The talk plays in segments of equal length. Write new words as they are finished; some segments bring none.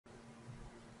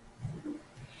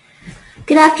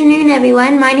Good afternoon,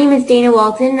 everyone. My name is Dana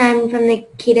Walton. I'm from the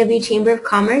KW Chamber of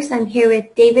Commerce. I'm here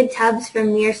with David Tubbs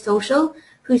from Mere Social,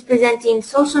 who's presenting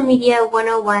Social Media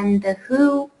 101, the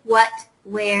who, what,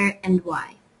 where, and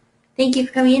why. Thank you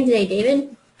for coming in today,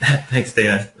 David. Thanks,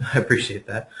 Dana. I appreciate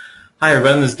that. Hi,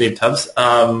 everyone. This is Dave Tubbs.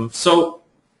 So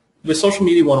with Social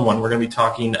Media 101, we're going to be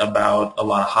talking about a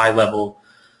lot of high-level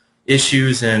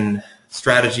issues and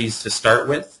strategies to start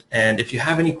with. And if you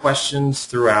have any questions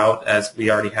throughout, as we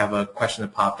already have a question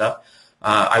that popped up,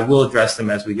 I will address them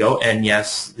as we go. And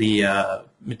yes, the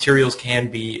materials for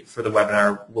the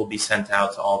webinar will be sent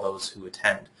out to all those who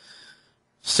attend.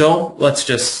 So let's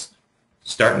just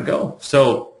start and go.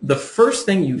 So the first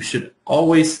thing you should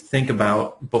always think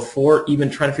about before even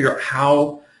trying to figure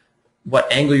out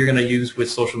what angle you're going to use with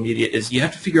social media is you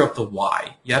have to figure out the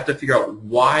why. You have to figure out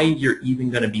why you're even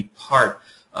going to be part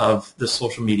of the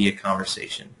social media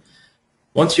conversation.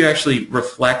 Once you actually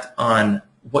reflect on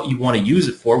what you want to use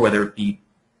it for, whether it be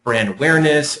brand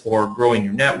awareness or growing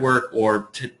your network or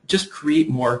to just create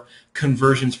more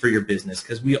conversions for your business,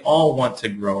 because we all want to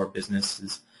grow our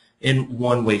businesses in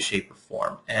one way, shape, or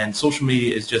form. And social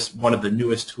media is just one of the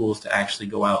newest tools to actually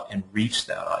go out and reach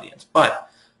that audience. But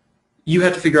you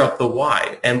have to figure out the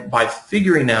why. And by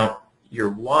figuring out your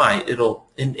why, it'll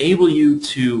enable you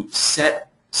to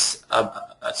set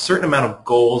a certain amount of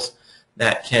goals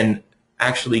that can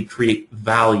actually create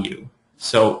value.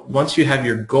 So once you have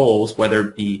your goals, whether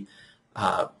it be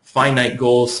finite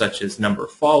goals such as number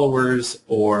of followers,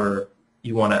 or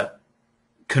you want to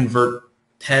convert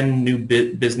 10 new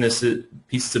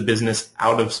pieces of business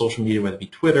out of social media, whether it be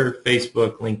Twitter,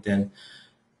 Facebook, LinkedIn,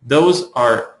 those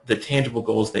are the tangible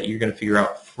goals that you're going to figure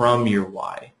out from your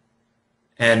why.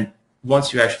 And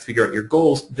once you actually figure out your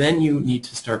goals, then you need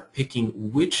to start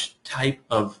picking which type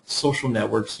of social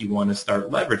networks you want to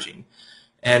start leveraging.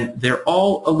 And they're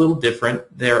all a little different.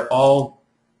 They're all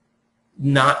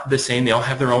not the same. They all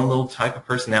have their own little type of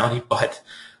personality. But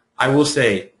I will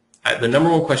say, the number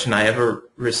one question I ever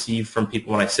receive from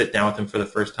people when I sit down with them for the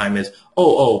first time is,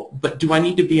 but do I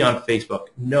need to be on Facebook?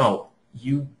 No,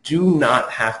 you do not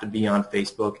have to be on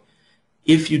Facebook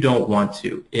if you don't want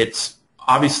to. It's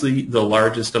obviously the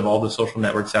largest of all the social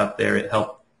networks out there. It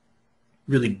helped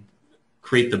really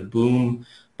create the boom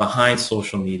behind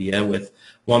social media with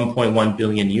 1.1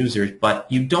 billion users, but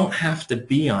you don't have to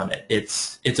be on it.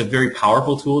 It's a very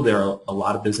powerful tool. There are a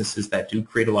lot of businesses that do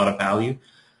create a lot of value.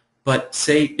 But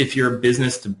say if you're a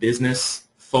business-to-business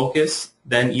focus,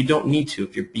 then you don't need to.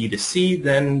 If you're B2C,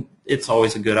 then it's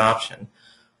always a good option.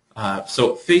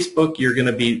 So Facebook, you're going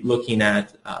to be looking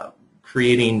at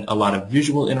creating a lot of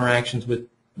visual interactions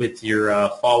with your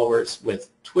followers. With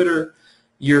Twitter,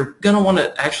 you're going to want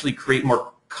to actually create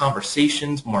more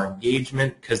conversations, more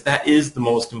engagement, because that is the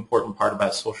most important part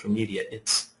about social media.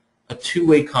 It's a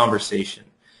two-way conversation.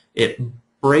 It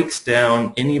breaks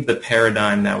down any of the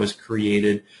paradigm that was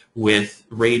created with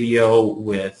radio,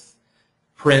 with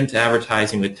print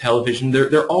advertising, with television.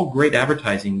 They're all great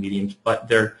advertising mediums, but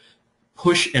they're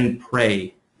push and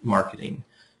pray marketing.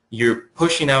 You're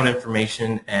pushing out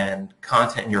information and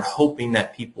content, and you're hoping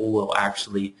that people will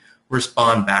actually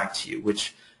respond back to you,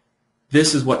 which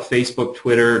this is what Facebook,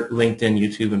 Twitter, LinkedIn,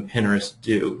 YouTube, and Pinterest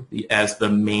do as the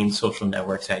main social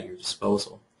networks at your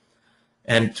disposal.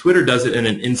 And Twitter does it in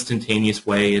an instantaneous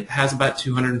way. It has about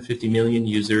 250 million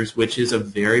users, which is a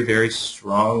very, very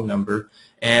strong number,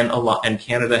 and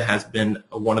Canada has been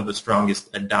one of the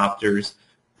strongest adopters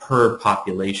per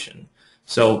population.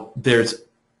 So there's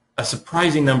a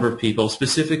surprising number of people,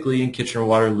 specifically in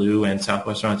Kitchener-Waterloo and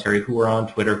Southwestern Ontario, who are on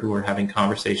Twitter, who are having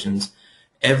conversations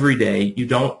every day. You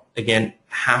don't, again,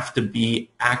 have to be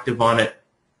active on it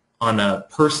on a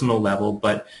personal level,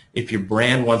 but if your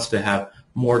brand wants to have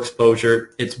more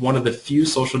exposure, it's one of the few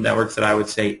social networks that I would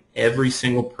say every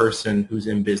single person who's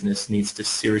in business needs to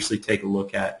seriously take a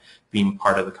look at being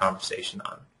part of the conversation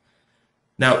on.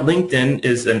 Now, LinkedIn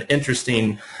is an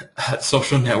interesting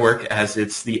social network as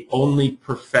it's the only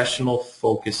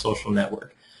professional-focused social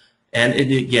network. And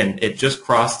it just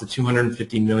crossed the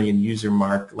 250 million user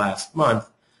mark last month.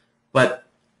 But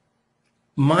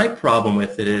my problem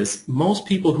with it is most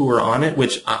people who are on it,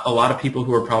 which a lot of people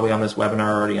who are probably on this webinar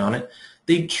are already on it,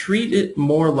 they treat it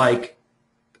more like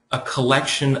a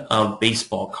collection of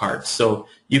baseball cards. So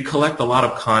you collect a lot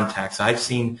of contacts. I've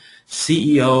seen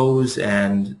CEOs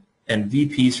and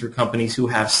VPs for companies who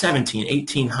have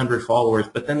 1,800 followers,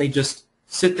 but then they just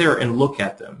sit there and look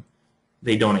at them.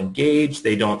 They don't engage.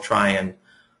 They don't try and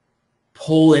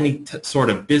pull any sort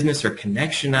of business or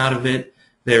connection out of it.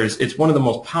 It's one of the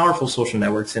most powerful social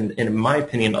networks, and in my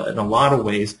opinion, in a lot of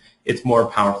ways, it's more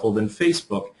powerful than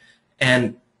Facebook.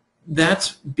 And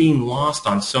that's being lost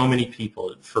on so many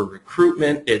people. For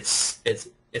recruitment, it's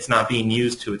not being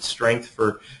used to its strength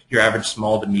for your average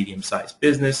small to medium-sized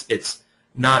business. It's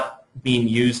not being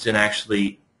used in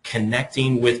actually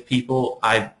connecting with people.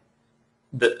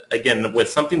 Again, with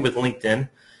something with LinkedIn,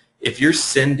 if you're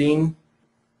sending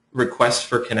requests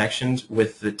for connections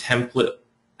with the template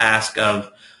ask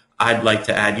of, I'd like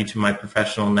to add you to my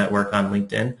professional network on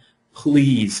LinkedIn,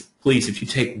 please, if you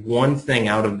take one thing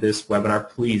out of this webinar,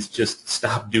 please just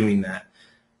stop doing that.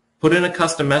 Put in a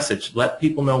custom message. Let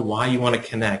people know why you want to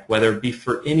connect, whether it be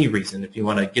for any reason. If you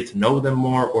want to get to know them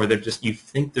more, or you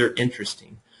think they're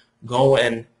interesting, go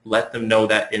and let them know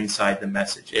that inside the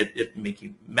message. It'll make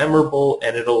you memorable,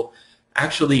 and it'll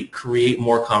actually create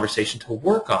more conversation to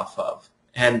work off of.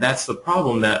 And that's the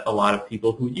problem that a lot of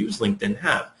people who use LinkedIn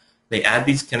have. They add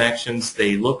these connections,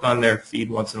 they look on their feed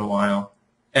once in a while,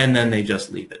 and then they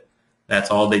just leave it. That's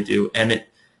all they do. And it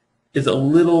is a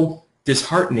little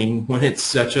disheartening when it's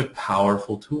such a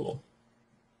powerful tool.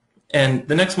 And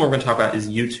the next one we're going to talk about is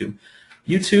YouTube.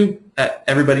 YouTube,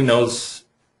 everybody knows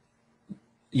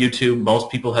YouTube.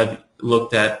 Most people have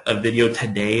looked at a video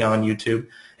today on YouTube.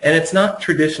 And it's not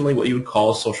traditionally what you would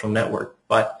call a social network,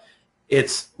 but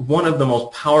it's one of the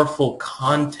most powerful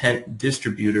content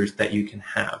distributors that you can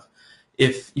have.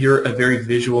 If you're a very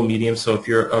visual medium, so if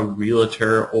you're a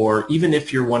realtor, or even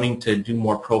if you're wanting to do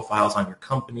more profiles on your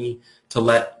company,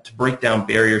 to break down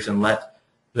barriers and let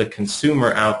the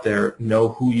consumer out there know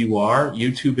who you are,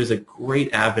 YouTube is a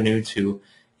great avenue to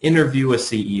interview a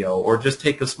CEO or just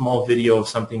take a small video of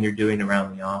something you're doing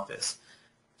around the office.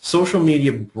 Social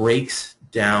media breaks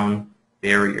down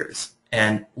barriers,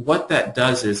 and what that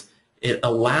does is it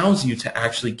allows you to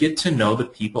actually get to know the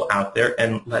people out there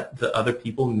and let the other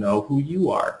people know who you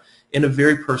are in a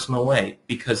very personal way,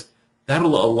 because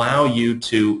that'll allow you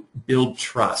to build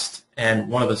trust. And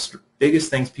one of the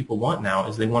biggest things people want now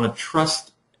is they want to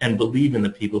trust and believe in the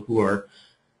people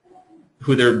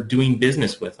who they're doing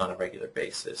business with on a regular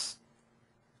basis.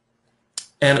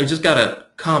 And I just got a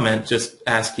comment just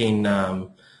asking,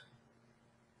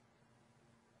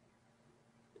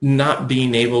 not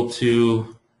being able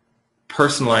to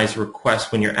personalize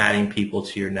requests when you're adding people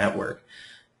to your network.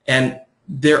 And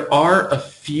there are a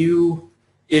few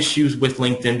issues with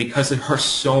LinkedIn because there are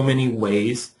so many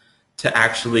ways to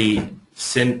actually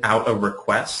send out a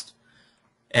request.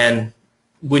 And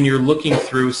when you're looking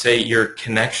through, say, your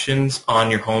connections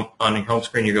on your home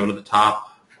screen, you go to the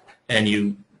top and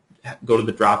you go to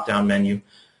the drop-down menu,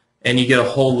 and you get a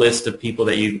whole list of people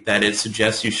that it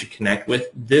suggests you should connect with.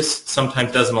 This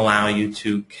sometimes doesn't allow you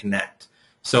to connect.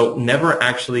 So never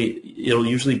actually, it'll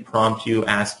usually prompt you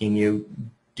asking you,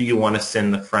 do you want to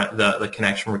send the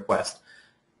connection request?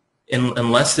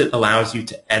 Unless it allows you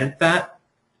to edit that,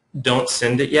 don't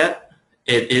send it yet.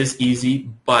 It is easy,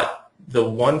 but the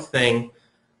one thing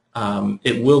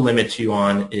it will limit you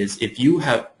on is if you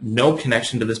have no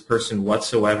connection to this person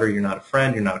whatsoever, you're not a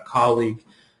friend, you're not a colleague,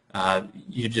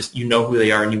 you know who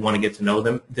they are and you want to get to know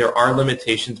them, there are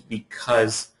limitations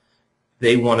because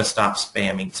they want to stop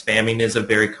spamming. Spamming is a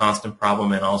very constant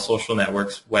problem in all social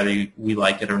networks, whether we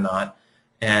like it or not,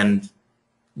 and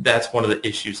that's one of the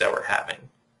issues that we're having.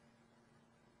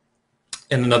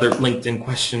 And another LinkedIn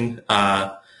question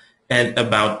and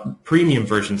about premium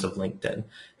versions of LinkedIn.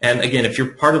 And again, if you're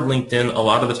part of LinkedIn, a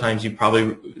lot of the times you've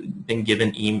probably been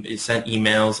sent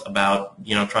emails about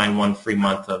trying 1 free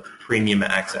month of premium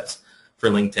access for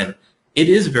LinkedIn. It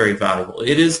is very valuable.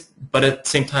 It is, but at the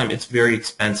same time, it's very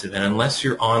expensive. And unless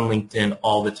you're on LinkedIn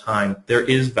all the time, there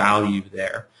is value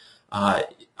there.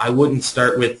 I wouldn't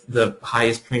start with the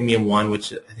highest premium one,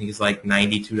 which I think is like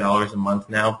 $92 a month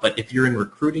now. But if you're in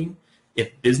recruiting,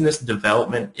 if business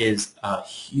development is a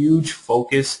huge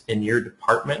focus in your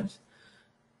department,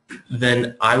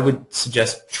 then I would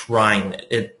suggest trying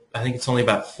it. I think it's only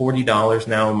about $40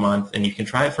 now a month, and you can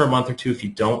try it for a month or two. If you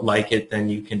don't like it, then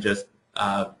you can just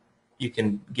you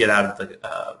can get out of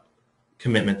the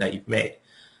commitment that you've made.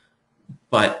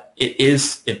 But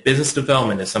if business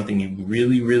development is something you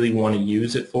really, really want to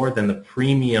use it for, then the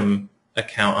premium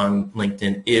account on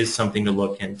LinkedIn is something to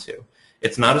look into.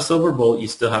 It's not a silver bullet. You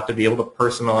still have to be able to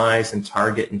personalize and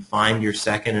target and find your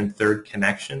second and third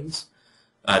connections,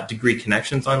 degree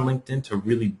connections on LinkedIn to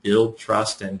really build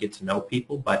trust and get to know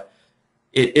people. But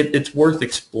it's worth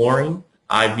exploring.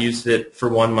 I've used it for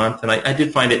 1 month, and I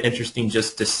did find it interesting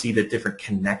just to see the different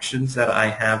connections that I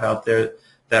have out there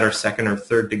that are second or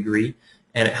third degree,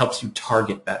 and it helps you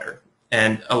target better.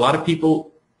 And a lot of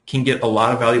people can get a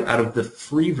lot of value out of the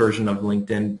free version of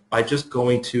LinkedIn by just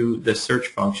going to the search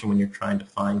function when you're trying to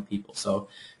find people. So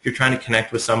if you're trying to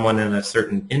connect with someone in a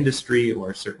certain industry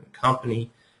or a certain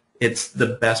company, it's the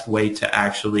best way to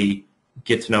actually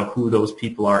get to know who those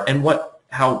people are and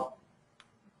how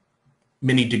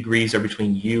many degrees are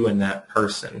between you and that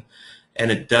person.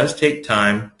 And it does take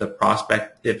time. The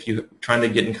prospect, if you're trying to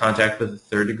get in contact with a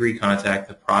third-degree contact,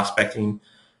 the prospecting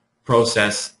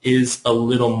process is a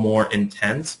little more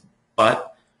intense,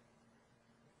 but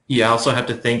you also have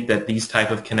to think that these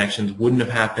type of connections wouldn't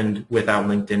have happened without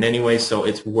LinkedIn anyway, so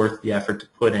it's worth the effort to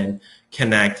put in,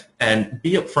 connect, and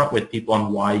be upfront with people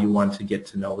on why you want to get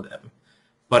to know them.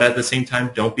 But at the same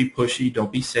time, don't be pushy,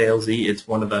 don't be salesy. It's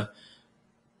one of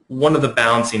the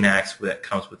balancing acts that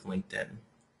comes with LinkedIn.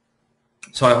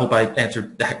 So I hope I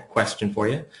answered that question for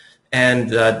you. And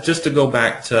just to go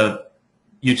back to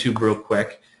YouTube real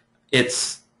quick,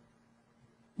 it's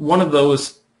one of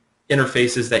those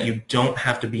interfaces that you don't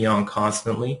have to be on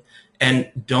constantly, and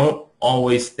don't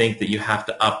always think that you have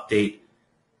to update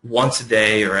once a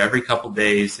day or every couple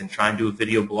days and try and do a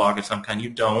video blog of some kind. You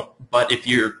don't. But if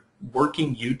you're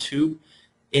working YouTube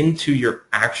into your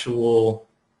actual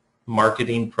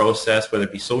marketing process, whether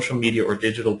it be social media or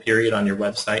digital period on your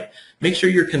website, make sure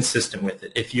you're consistent with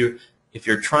it. If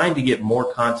you're trying to get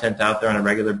more content out there on a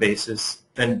regular basis,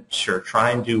 then sure,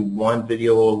 try and do one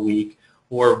video a week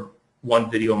or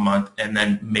one video a month, and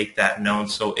then make that known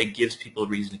so it gives people a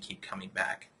reason to keep coming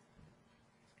back.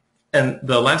 And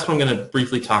the last one I'm going to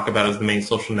briefly talk about as the main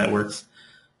social networks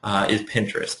is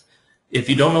Pinterest. If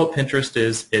you don't know what Pinterest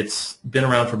is, it's been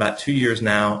around for about 2 years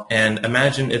now, and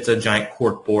imagine it's a giant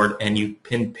corkboard and you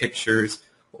pin pictures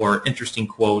or interesting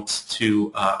quotes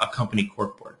to a company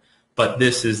corkboard. But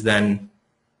this is then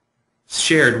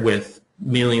shared with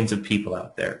millions of people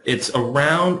out there. It's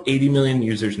around 80 million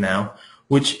users now,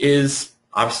 which is,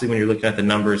 obviously when you're looking at the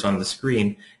numbers on the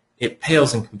screen, it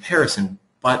pales in comparison,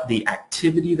 but the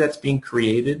activity that's being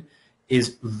created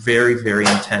is very, very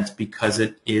intense because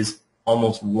it is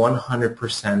almost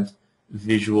 100%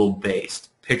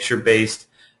 visual-based, picture-based,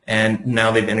 and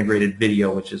now they've integrated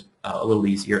video, which is a little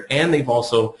easier. And they've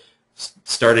also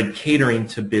started catering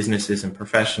to businesses and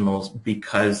professionals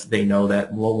because they know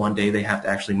that, well, one day they have to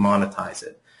actually monetize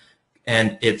it.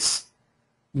 And it's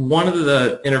one of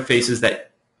the interfaces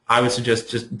that I would suggest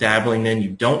just dabbling in.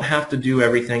 You don't have to do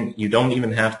everything. You don't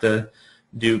even have to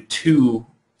do 2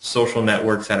 social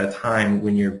networks at a time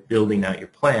when you're building out your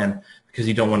plan, because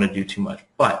you don't want to do too much.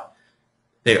 But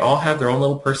they all have their own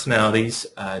little personalities.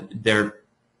 They're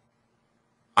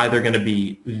either going to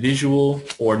be visual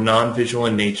or non-visual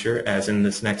in nature, as in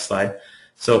this next slide.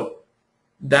 So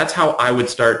that's how I would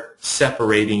start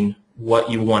separating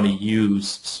what you want to use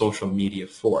social media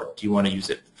for. Do you want to use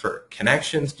it for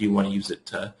connections? Do you want to use it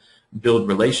to build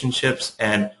relationships?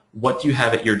 And what do you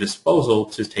have at your disposal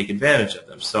to take advantage of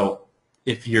them? So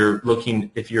if you're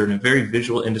in a very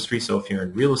visual industry, so if you're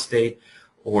in real estate,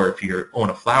 or if you own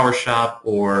a flower shop,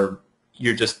 or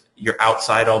you're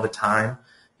outside all the time,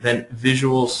 then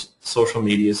visual social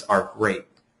medias are great.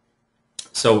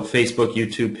 So Facebook,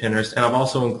 YouTube, Pinterest, and I've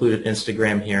also included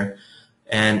Instagram here.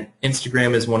 And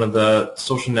Instagram is one of the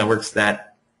social networks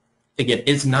that, again,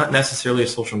 is not necessarily a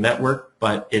social network,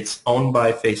 but it's owned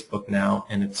by Facebook now,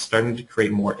 and it's starting to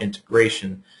create more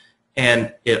integration.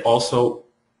 And it also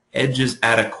edges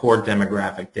at a core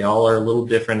demographic. They all are a little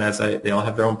different, they all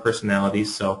have their own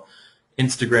personalities. So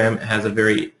Instagram has a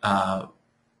very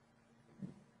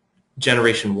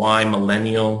Generation Y,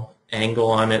 millennial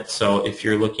angle on it. So if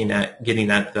you're looking at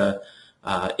getting at the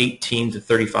 18 to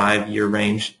 35 year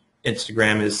range,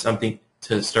 Instagram is something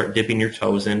to start dipping your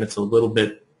toes in. It's a little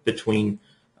bit between,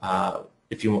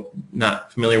 if you're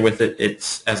not familiar with it,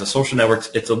 it's as a social network,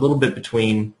 it's a little bit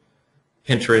between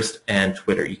Pinterest and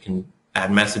Twitter. You can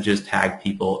add messages, tag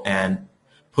people, and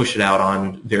push it out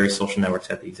on various social networks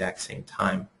at the exact same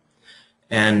time.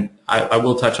 And I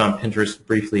will touch on Pinterest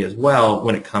briefly as well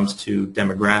when it comes to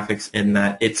demographics, in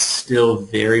that it's still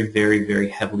very, very, very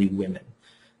heavily women.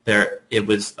 It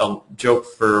was a joke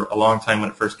for a long time when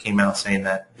it first came out, saying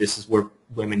that this is where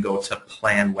women go to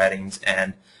plan weddings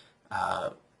and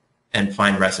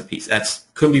find recipes. That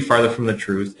couldn't be farther from the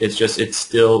truth. It's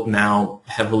still now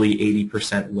heavily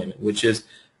 80% women, which is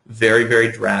very,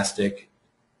 very drastic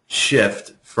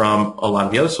shift from a lot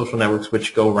of the other social networks,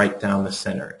 which go right down the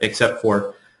center, except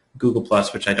for Google+,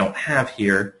 which I don't have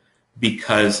here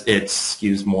because it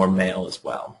skews more male as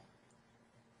well.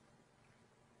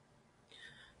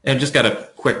 And I've just got a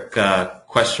quick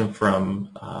question from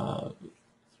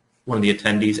one of the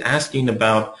attendees asking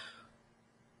about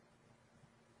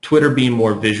Twitter being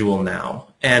more visual now.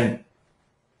 And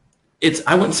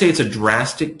I wouldn't say it's a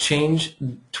drastic change.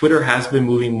 Twitter has been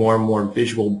moving more and more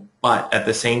visual, but at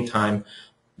the same time,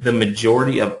 the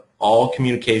majority of all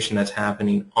communication that's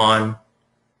happening on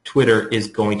Twitter is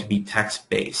going to be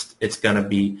text-based. It's going to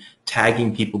be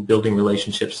tagging people, building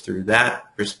relationships through that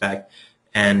respect,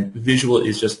 and visual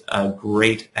is just a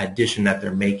great addition that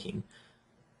they're making.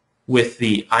 With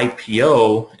the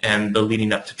IPO and the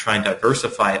leading up to trying to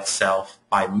diversify itself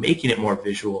by making it more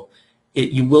visual,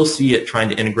 you will see it trying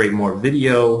to integrate more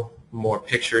video, more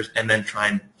pictures, and then try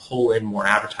and pull in more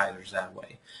advertisers that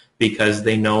way, because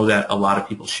they know that a lot of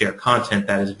people share content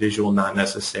that is visual, not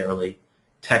necessarily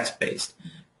text-based.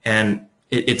 And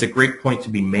it's a great point to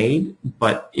be made,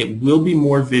 but it will be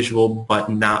more visual, but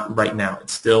not right now.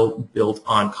 It's still built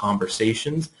on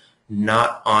conversations,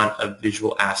 not on a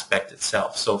visual aspect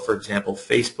itself. So, for example,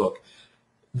 Facebook,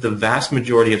 the vast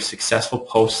majority of successful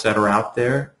posts that are out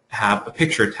there have a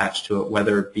picture attached to it,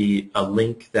 whether it be a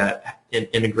link that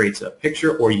integrates a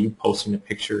picture or you posting a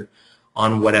picture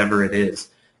on whatever it is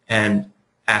and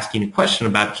asking a question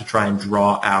about it to try and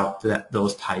draw out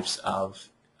those types of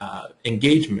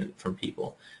engagement from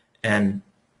people. And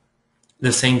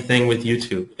the same thing with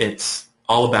YouTube. It's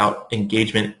all about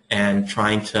engagement and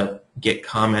trying to get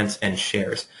comments and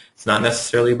shares. It's not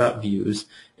necessarily about views.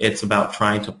 It's about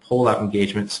trying to pull out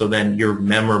engagement so then you're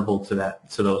memorable to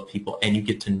those people and you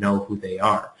get to know who they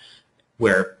are.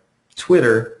 Where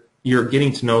Twitter, you're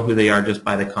getting to know who they are just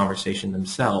by the conversation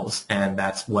themselves, and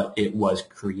that's what it was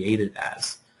created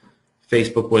as.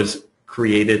 Facebook was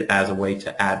created as a way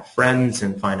to add friends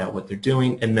and find out what they're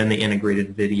doing, and then they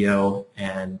integrated video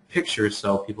and pictures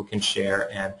so people can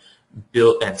share and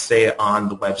build and stay on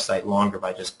the website longer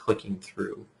by just clicking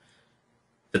through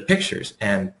the pictures.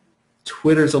 And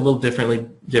Twitter's a little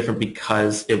different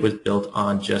because it was built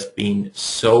on just being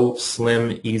so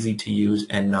slim, easy to use,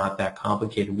 and not that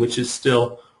complicated, which is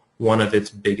still one of its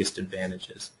biggest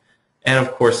advantages. And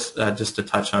of course, just to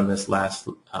touch on this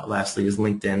lastly is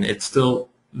LinkedIn. It's still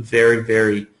very,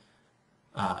 very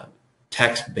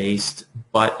text-based,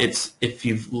 but if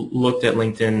you've looked at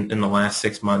LinkedIn in the last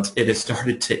 6 months, it has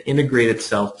started to integrate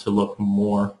itself to look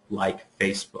more like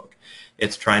Facebook.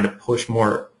 It's trying to push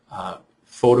more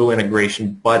photo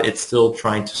integration, but it's still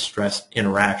trying to stress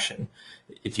interaction.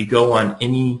 If you go on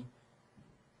any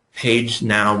page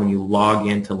now, when you log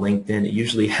into LinkedIn, it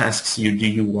usually asks you, do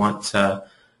you want to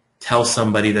tell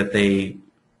somebody that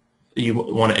you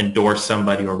want to endorse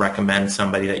somebody or recommend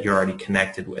somebody that you're already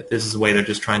connected with. This is a way they're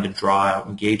just trying to draw out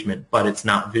engagement, but it's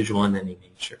not visual in any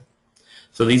nature.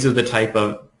 So these are the type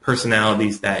of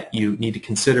personalities that you need to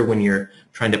consider when you're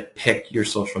trying to pick your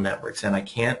social networks. And I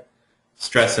can't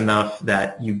stress enough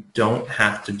that you don't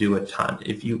have to do a ton.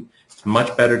 It's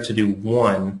much better to do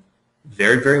one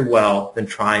very, very well than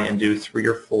try and do 3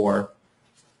 or 4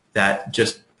 that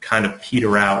just kind of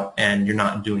peter out and you're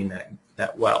not doing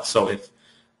that well. So if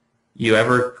you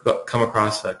ever come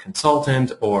across a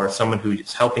consultant or someone who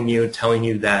is helping you, telling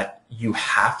you that you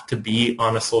have to be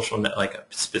on a social net, like a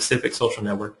specific social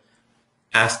network,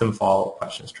 ask them follow-up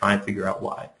questions. Try and figure out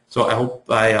why. So I hope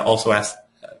I also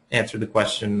answered the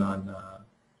question on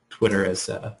Twitter as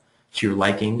to your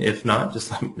liking. If not,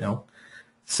 just let me know.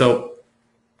 So,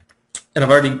 and I've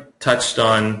already touched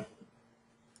on,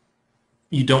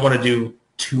 you don't want to do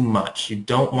too much. You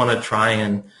don't want to try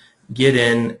and get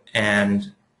in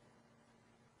and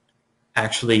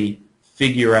actually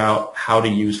figure out how to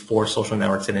use 4 social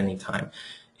networks at any time.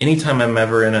 Anytime I'm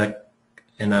ever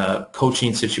in a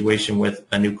coaching situation with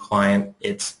a new client,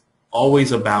 it's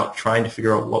always about trying to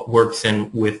figure out what works in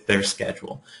with their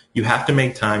schedule. You have to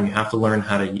make time. You have to learn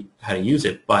how to use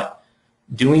it, but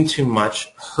doing too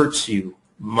much hurts you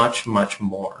much, much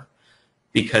more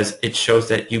because it shows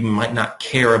that you might not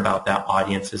care about that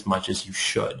audience as much as you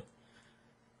should.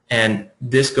 And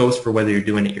this goes for whether you're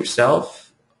doing it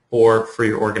yourself or for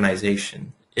your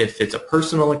organization. If it's a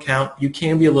personal account, you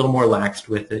can be a little more laxed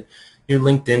with it. Your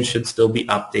LinkedIn should still be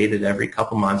updated every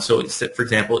couple months. So, for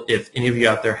example, if any of you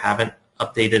out there haven't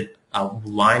updated a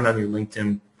line on your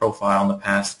LinkedIn profile in the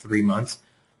past 3 months,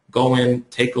 go in,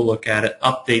 take a look at it,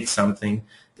 update something.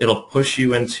 It'll push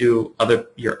you into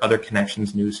your other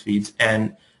connections news feeds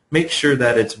and make sure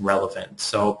that it's relevant.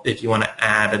 So if you want to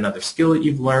add another skill that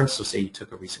you've learned, so say you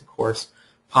took a recent course,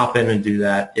 pop in and do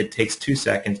that. It takes 2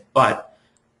 seconds, but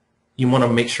you want to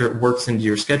make sure it works into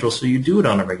your schedule so you do it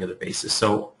on a regular basis.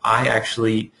 So I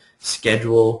actually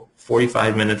schedule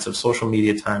 45 minutes of social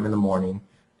media time in the morning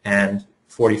and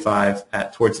 45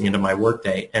 towards the end of my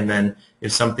workday. And then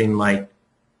if something like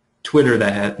Twitter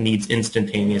that needs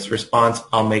instantaneous response,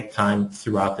 I'll make time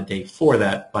throughout the day for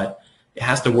that. But it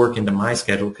has to work into my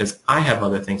schedule because I have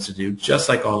other things to do, just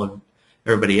like all of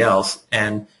everybody else.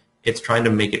 And it's trying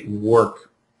to make it work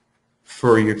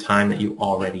for your time that you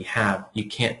already have. You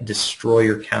can't destroy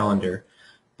your calendar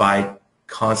by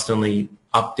constantly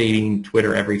updating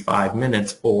Twitter every 5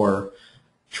 minutes or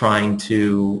trying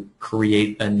to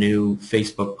create a new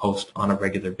Facebook post on a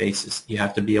regular basis. You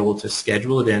have to be able to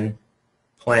schedule it in,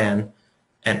 plan,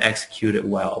 and execute it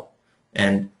well.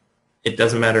 And it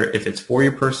doesn't matter if it's for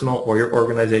your personal or your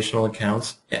organizational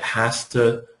accounts. It has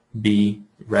to be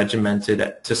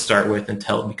regimented to start with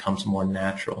until it becomes more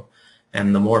natural.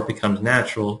 And the more it becomes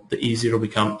natural, the easier it'll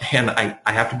become. And I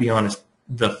have to be honest,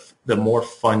 the more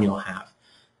fun you'll have.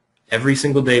 Every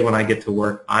single day when I get to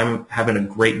work, I'm having a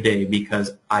great day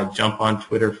because I jump on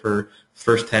Twitter for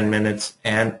first 10 minutes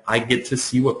and I get to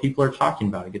see what people are talking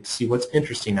about. I get to see what's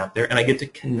interesting out there, and I get to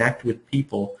connect with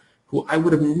people who I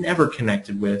would have never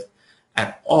connected with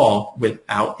at all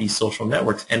without these social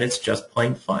networks, and it's just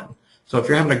plain fun. So if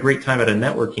you're having a great time at a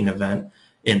networking event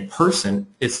in person,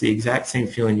 it's the exact same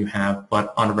feeling you have,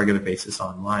 but on a regular basis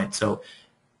online. So,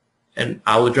 and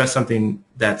I'll address something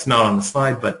that's not on the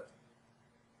slide, but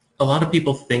a lot of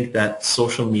people think that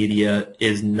social media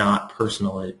is not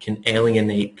personal. It can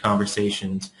alienate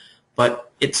conversations,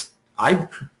 but I've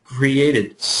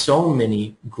created so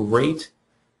many great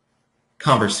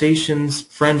conversations,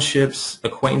 friendships,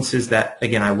 acquaintances that,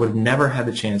 again, I would have never had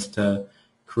the chance to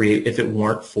create if it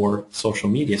weren't for social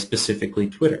media, specifically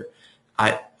Twitter.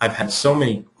 I've had so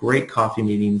many great coffee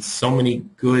meetings, so many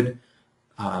good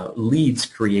leads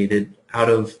created out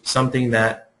of something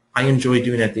that I enjoy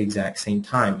doing at the exact same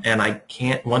time. And I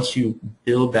can't, once you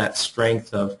build that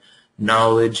strength of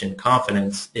knowledge and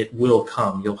confidence, it will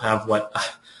come. You'll have what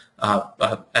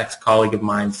an ex-colleague of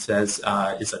mine says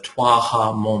is a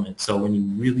twaha moment. So when you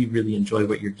really, really enjoy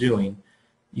what you're doing,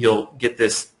 you'll get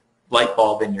this light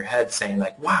bulb in your head saying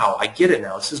like, wow, I get it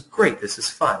now. This is great. This is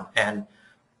fun. And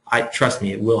trust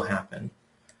me, it will happen.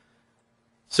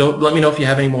 So let me know if you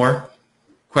have any more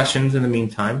questions in the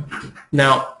meantime.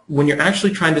 Now, when you're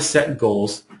actually trying to set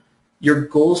goals, your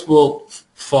goals will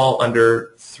fall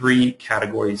under 3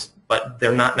 categories, but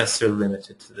they're not necessarily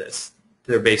limited to this.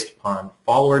 They're based upon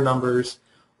follower numbers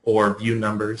or view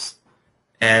numbers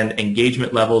and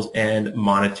engagement levels and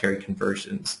monetary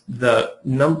conversions.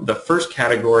 The first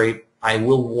category, I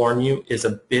will warn you, is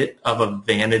a bit of a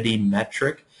vanity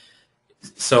metric.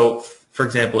 So, for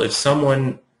example, if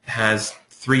someone has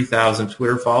 3,000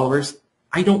 Twitter followers,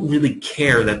 I don't really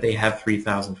care that they have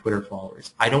 3,000 Twitter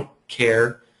followers. I don't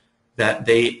care that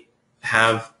they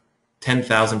have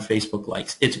 10,000 Facebook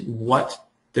likes. It's what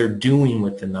they're doing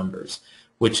with the numbers,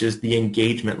 which is the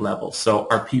engagement level. So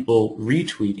are people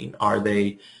retweeting? Are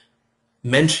they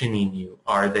mentioning you?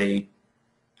 Are they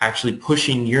actually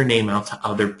pushing your name out to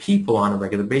other people on a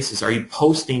regular basis? Are you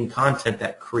posting content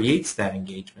that creates that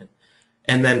engagement?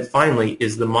 And then finally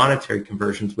is the monetary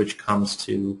conversions, which comes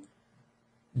to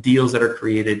deals that are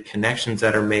created, connections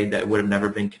that are made that would have never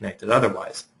been connected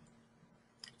otherwise.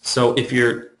 So if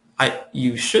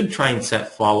you should try and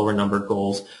set follower number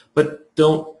goals, but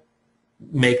don't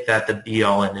make that the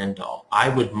be-all and end-all. I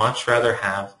would much rather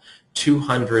have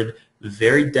 200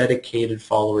 very dedicated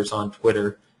followers on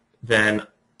Twitter than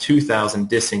 2,000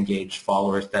 disengaged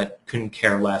followers that couldn't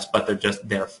care less, but they're just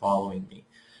there following me.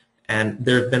 And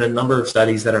there have been a number of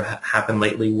studies that have happened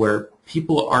lately where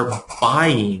people are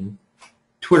buying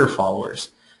Twitter followers.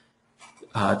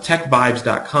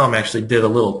 TechVibes.com actually did a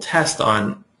little test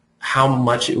on how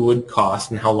much it would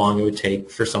cost and how long it would take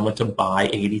for someone to buy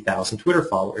 80,000 Twitter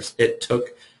followers. It took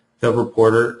the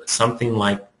reporter something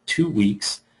like 2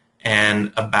 weeks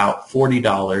and about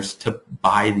 $40 to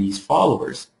buy these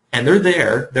followers. And they're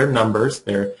there, they're numbers,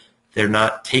 they're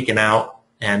not taken out,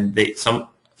 and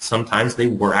sometimes they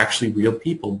were actually real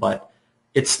people, but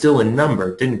it's still a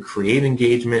number. It didn't create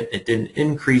engagement. It didn't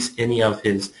increase any of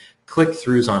his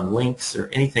click-throughs on links or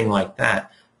anything like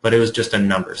that, but it was just a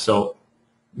number. So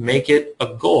make it a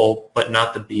goal, but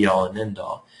not the be-all and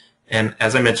end-all. And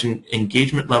as I mentioned,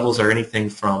 engagement levels are anything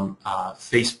from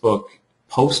Facebook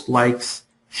post likes,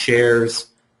 shares,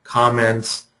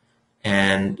 comments,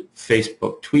 and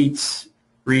Facebook tweets,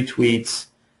 retweets,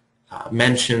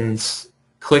 mentions,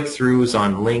 click-throughs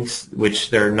on links, which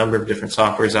there are a number of different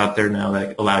softwares out there now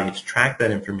that allow you to track that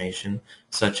information,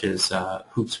 such as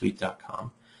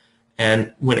Hootsuite.com.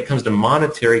 And when it comes to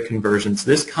monetary conversions,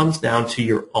 this comes down to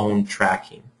your own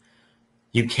tracking.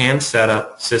 You can set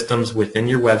up systems within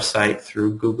your website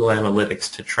through Google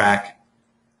Analytics to track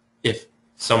if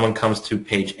someone comes to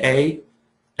page A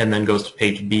and then goes to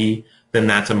page B, then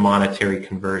that's a monetary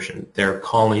conversion. They're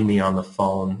calling me on the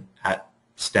phone at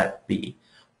step B.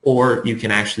 Or you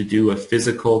can actually do a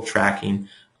physical tracking.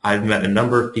 I've met a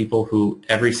number of people who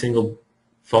every single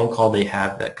phone call they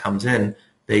have that comes in,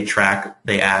 they track,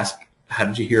 they ask, how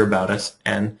did you hear about us?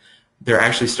 And they're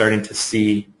actually starting to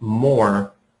see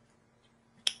more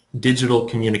digital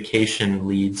communication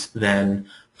leads than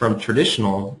from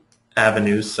traditional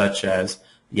avenues such as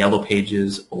Yellow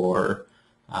Pages or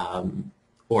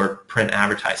print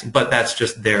advertising. But that's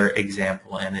just their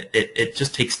example, and it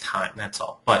just takes time, that's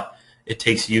all. But it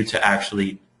takes you to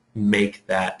actually make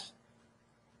that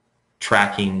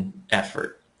tracking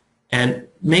effort. And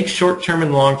make short-term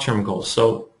and long-term goals.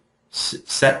 So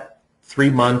set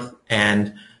 3-month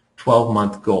and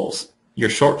 12-month goals. Your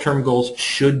short-term goals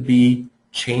should be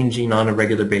changing on a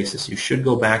regular basis. You should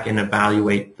go back and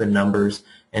evaluate the numbers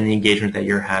and the engagement that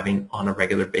you're having on a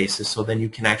regular basis, so then you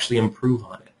can actually improve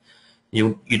on it.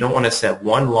 You don't want to set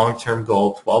one long-term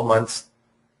goal 12 months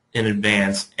in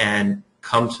advance and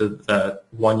come to the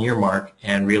 1-year mark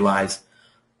and realize,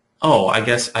 oh, I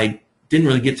guess I didn't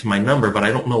really get to my number, but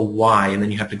I don't know why, and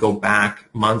then you have to go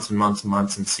back months and months and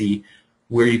months and see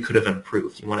where you could have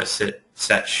improved. You want to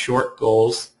set short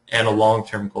goals and a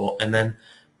long-term goal, and then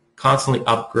constantly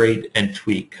upgrade and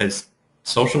tweak, because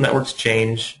social networks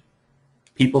change,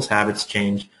 people's habits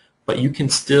change, but you can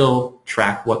still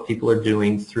track what people are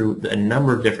doing through a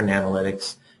number of different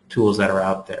analytics tools that are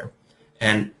out there.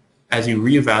 And as you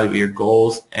reevaluate your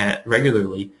goals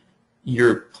regularly,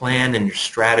 your plan and your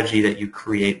strategy that you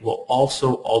create will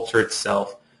also alter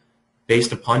itself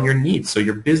based upon your needs. So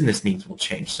your business needs will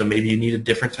change. So maybe you need a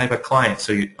different type of client.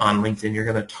 So on LinkedIn, you're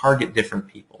going to target different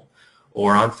people.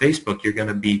 Or on Facebook, you're going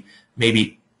to be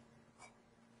maybe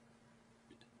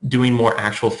doing more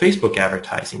actual Facebook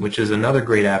advertising, which is another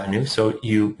great avenue. So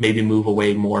you maybe move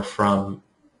away more from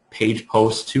page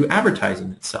posts to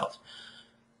advertising itself.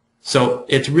 So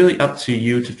it's really up to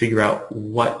you to figure out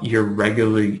what your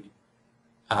regularly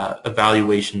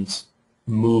evaluations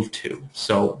move to.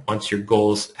 So once your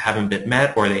goals haven't been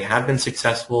met or they have been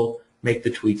successful, make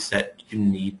the tweaks that you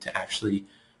need to actually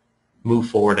move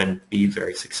forward and be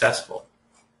very successful.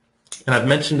 And I've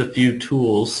mentioned a few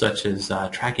tools such as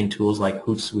tracking tools like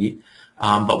Hootsuite,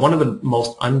 but one of the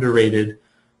most underrated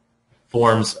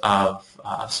forms of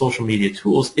social media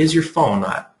tools is your phone.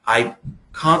 I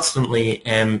constantly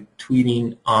am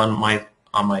tweeting on my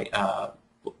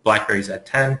BlackBerry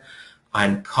Z10.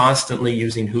 I'm constantly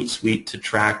using Hootsuite to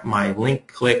track my link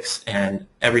clicks and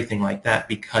everything like that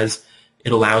because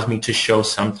it allows me to show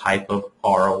some type of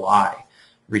ROI.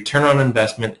 Return on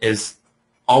investment is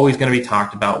always going to be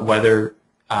talked about, whether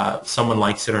someone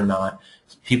likes it or not.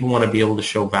 People want to be able to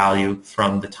show value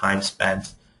from the time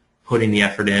spent putting the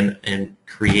effort in and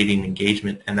creating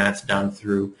engagement, and that's done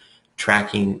through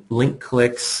tracking link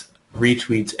clicks,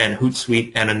 retweets, and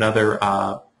Hootsuite and another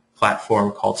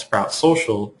platform called Sprout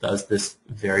Social does this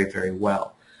very, very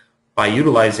well. By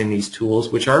utilizing these tools,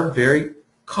 which are very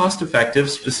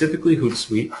cost-effective, specifically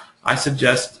Hootsuite, I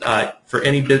suggest for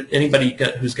anybody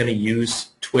who's going to use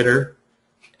Twitter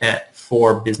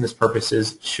for business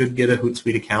purposes should get a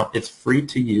Hootsuite account. It's free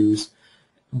to use,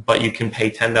 but you can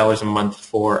pay $10 a month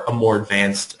for a more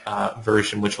advanced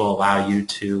version, which will allow you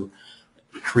to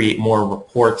create more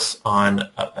reports on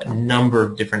a number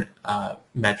of different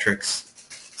metrics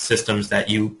systems that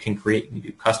you can create. You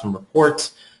do custom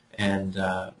reports and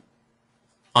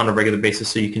on a regular basis,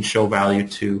 so you can show value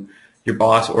to your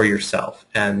boss or yourself.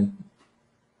 And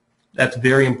that's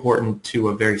very important to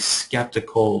a very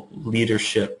skeptical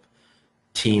leadership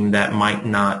team that might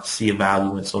not see a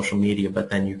value in social media, but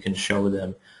then you can show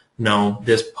them, no,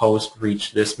 this post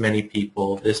reached this many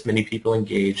people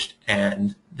engaged,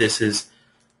 and this is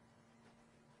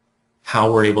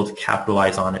how we're able to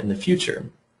capitalize on it in the future.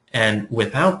 And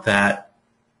without that,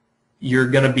 you're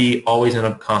going to be always in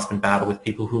a constant battle with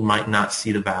people who might not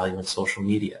see the value in social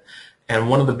media. And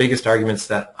one of the biggest arguments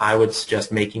that I would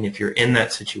suggest making if you're in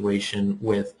that situation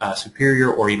with a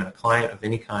superior or even a client of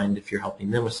any kind, if you're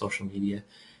helping them with social media,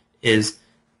 is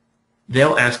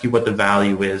they'll ask you what the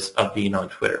value is of being on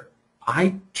Twitter.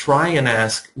 I try and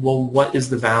ask, well, what is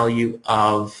the value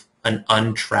of an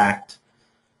untracked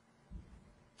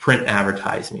print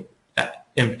advertisement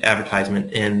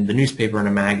in the newspaper and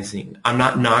a magazine? I'm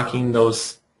not knocking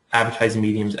those advertising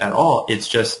mediums at all. It's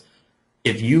just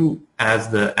if you, as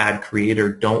the ad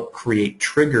creator, don't create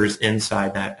triggers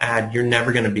inside that ad, you're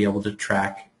never going to be able to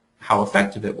track how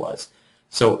effective it was.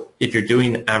 So if you're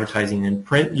doing advertising in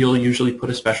print, you'll usually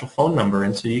put a special phone number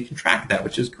in so you can track that,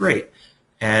 which is great.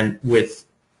 And with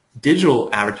digital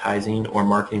advertising or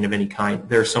marketing of any kind,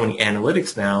 there are so many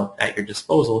analytics now at your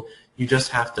disposal. You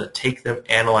just have to take them,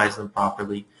 analyze them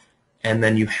properly, and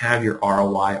then you have your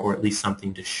ROI, or at least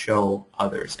something to show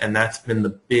others. And that's been the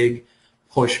big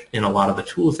push in a lot of the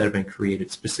tools that have been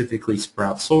created, specifically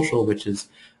Sprout Social, which is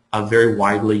a very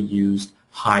widely used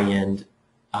high-end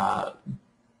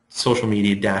social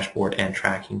media dashboard and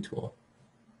tracking tool.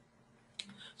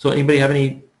 So anybody have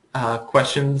any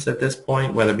questions at this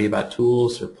point, whether it be about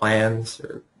tools or plans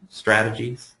or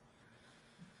strategies?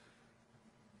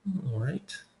 All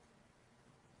right.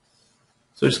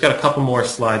 So just got a couple more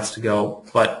slides to go,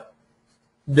 but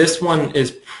this one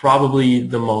is probably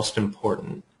the most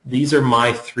important. These are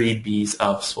my 3 B's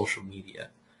of social media.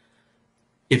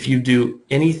 If you do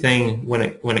anything when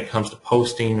it comes to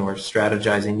posting or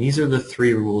strategizing, these are the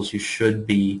 3 rules you should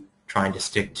be trying to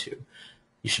stick to.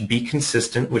 You should be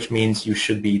consistent, which means you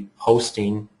should be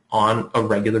posting on a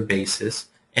regular basis,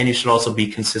 and you should also be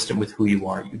consistent with who you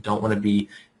are. You don't want to be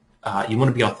you want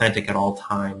to be authentic at all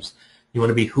times. You want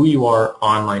to be who you are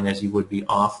online as you would be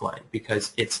offline,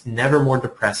 because it's never more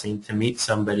depressing to meet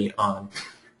somebody on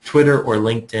Twitter or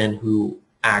LinkedIn who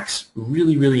acts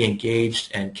really, really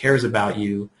engaged and cares about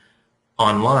you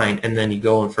online, and then you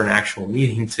go in for an actual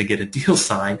meeting to get a deal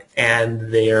signed,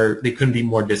 and they couldn't be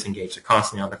more disengaged. They're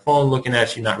constantly on their phone looking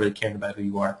at you, not really caring about who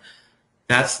you are.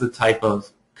 That's the type of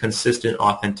consistent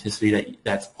authenticity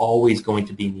that's always going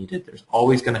to be needed. There's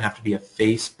always going to have to be a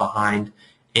face behind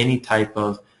any type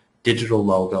of digital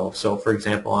logo. So, for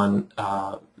example, on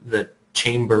the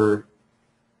Chamber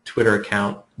Twitter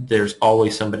account, there's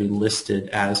always somebody listed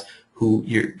as who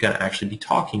you're going to actually be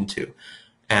talking to.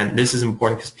 And this is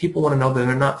important because people want to know that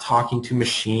they're not talking to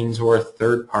machines or a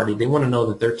third party. They want to know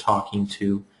that they're talking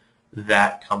to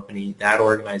that company, that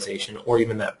organization, or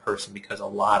even that person, because a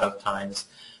lot of times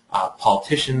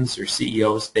politicians or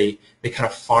CEOs, they kind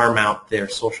of farm out their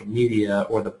social media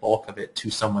or the bulk of it to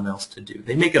someone else to do.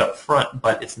 They make it up front,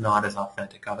 but it's not as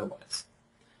authentic otherwise.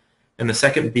 And the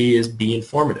second B is be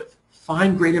informative.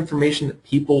 Find great information that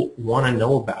people want to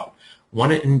know about,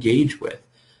 want to engage with,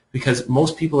 because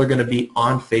most people are going to be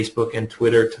on Facebook and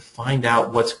Twitter to find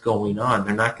out what's going on.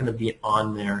 They're not going to be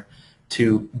on there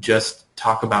to just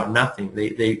talk about nothing.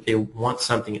 They want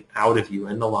something out of you,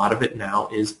 and a lot of it now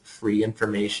is free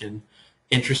information,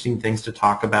 interesting things to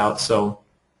talk about. So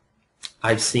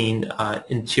I've seen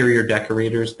interior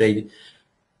decorators, they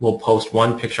will post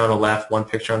one picture on the left, one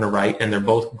picture on the right, and they're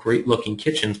both great looking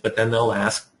kitchens, but then they'll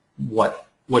ask what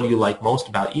do you like most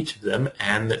about each of them,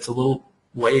 and it's a little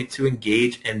way to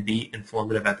engage and be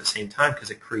informative at the same time, because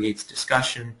it creates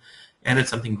discussion and it's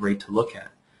something great to look at.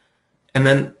 And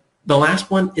then the last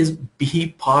one is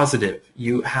be positive.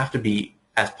 You have to be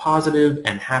as positive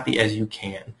and happy as you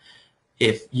can.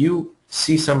 If you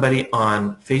see somebody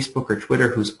on Facebook or Twitter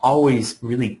who's always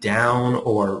really down,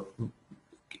 or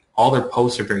all their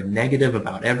posts are very negative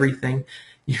about everything,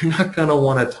 you're not going to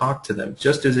want to talk to them.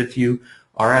 Just as if you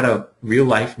are at a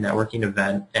real-life networking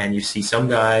event and you see some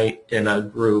guy in a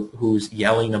group who's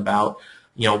yelling about,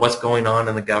 what's going on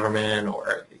in the government,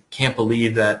 or can't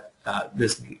believe that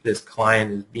this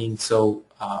client is being so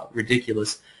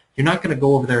ridiculous, you're not going to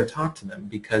go over there and talk to them,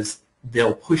 because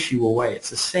they'll push you away. It's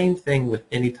the same thing with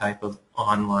any type of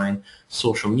online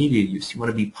social media use. You want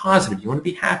to be positive. You want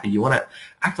to be happy. You want to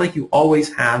act like you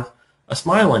always have a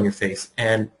smile on your face,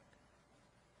 and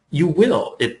you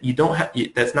will. You don't have.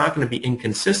 That's not going to be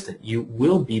inconsistent. You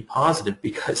will be positive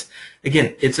because,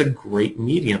 again, it's a great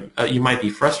medium. You might be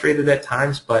frustrated at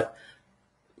times, but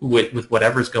with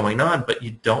whatever's going on, but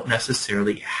you don't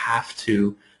necessarily have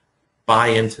to buy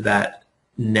into that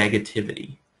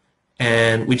negativity.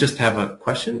 And we just have a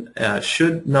question.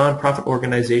 Should nonprofit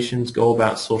organizations go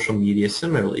about social media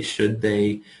similarly? Should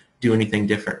they do anything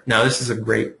different? Now, this is a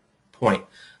great point.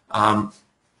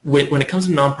 When it comes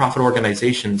to nonprofit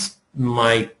organizations,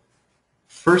 my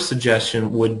first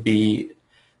suggestion would be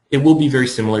it will be very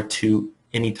similar to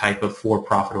any type of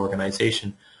for-profit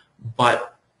organization,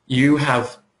 but you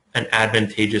have an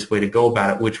advantageous way to go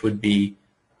about it, which would be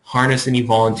harness any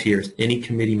volunteers, any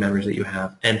committee members that you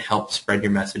have, and help spread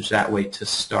your message that way to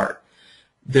start.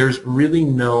 There's really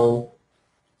no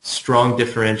strong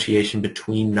differentiation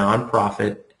between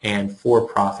nonprofit and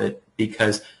for-profit,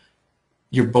 because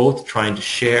you're both trying to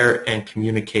share and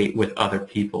communicate with other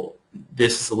people.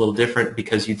 This is a little different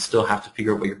because you'd still have to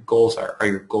figure out what your goals are. Are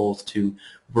your goals to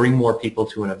bring more people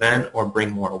to an event or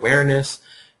bring more awareness?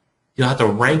 You'll have to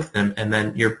rank them, and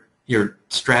then your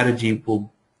strategy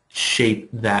will shape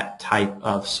that type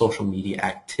of social media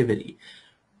activity.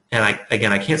 And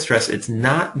I can't stress it's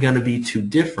not going to be too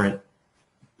different,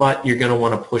 but you're going to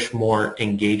want to push more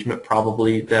engagement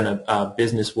probably than a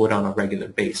business would on a regular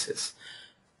basis.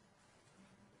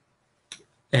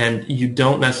 And you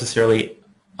don't necessarily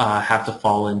have to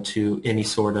fall into any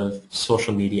sort of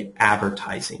social media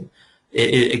advertising.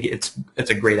 It's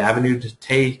a great avenue to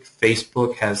take.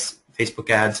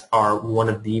 Facebook ads are one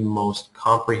of the most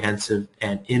comprehensive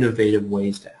and innovative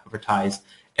ways to advertise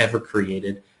ever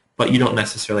created, but you don't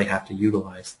necessarily have to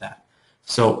utilize that.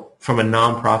 So from a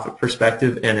nonprofit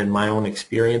perspective and in my own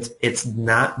experience, it's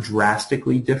not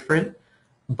drastically different,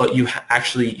 but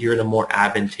you're in a more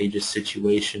advantageous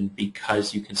situation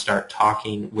because you can start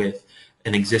talking with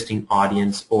an existing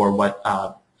audience, or what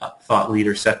thought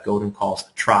leader Seth Godin calls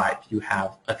a tribe. You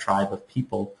have a tribe of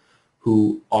people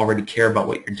who already care about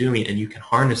what you're doing, and you can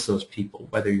harness those people,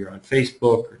 whether you're on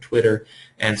Facebook or Twitter,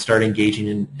 and start engaging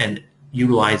in and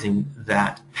utilizing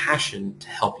that passion to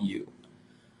help you.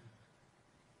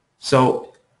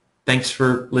 So thanks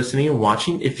for listening and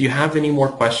watching. If you have any more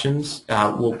questions,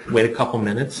 we'll wait a couple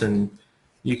minutes and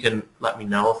you can let me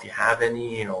know if you have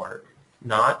any or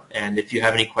not. And if you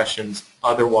have any questions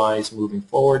otherwise moving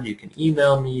forward, you can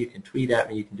email me, you can tweet at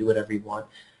me, you can do whatever you want.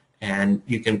 And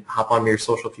you can hop on Mirror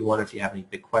Social if you want, if you have any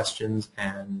big questions,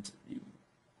 and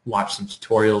watch some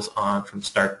tutorials on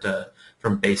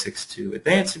from basics to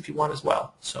advanced if you want as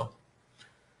well. So.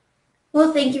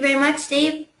 Well, thank you very much,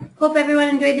 Dave. Hope everyone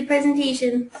enjoyed the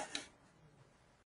presentation.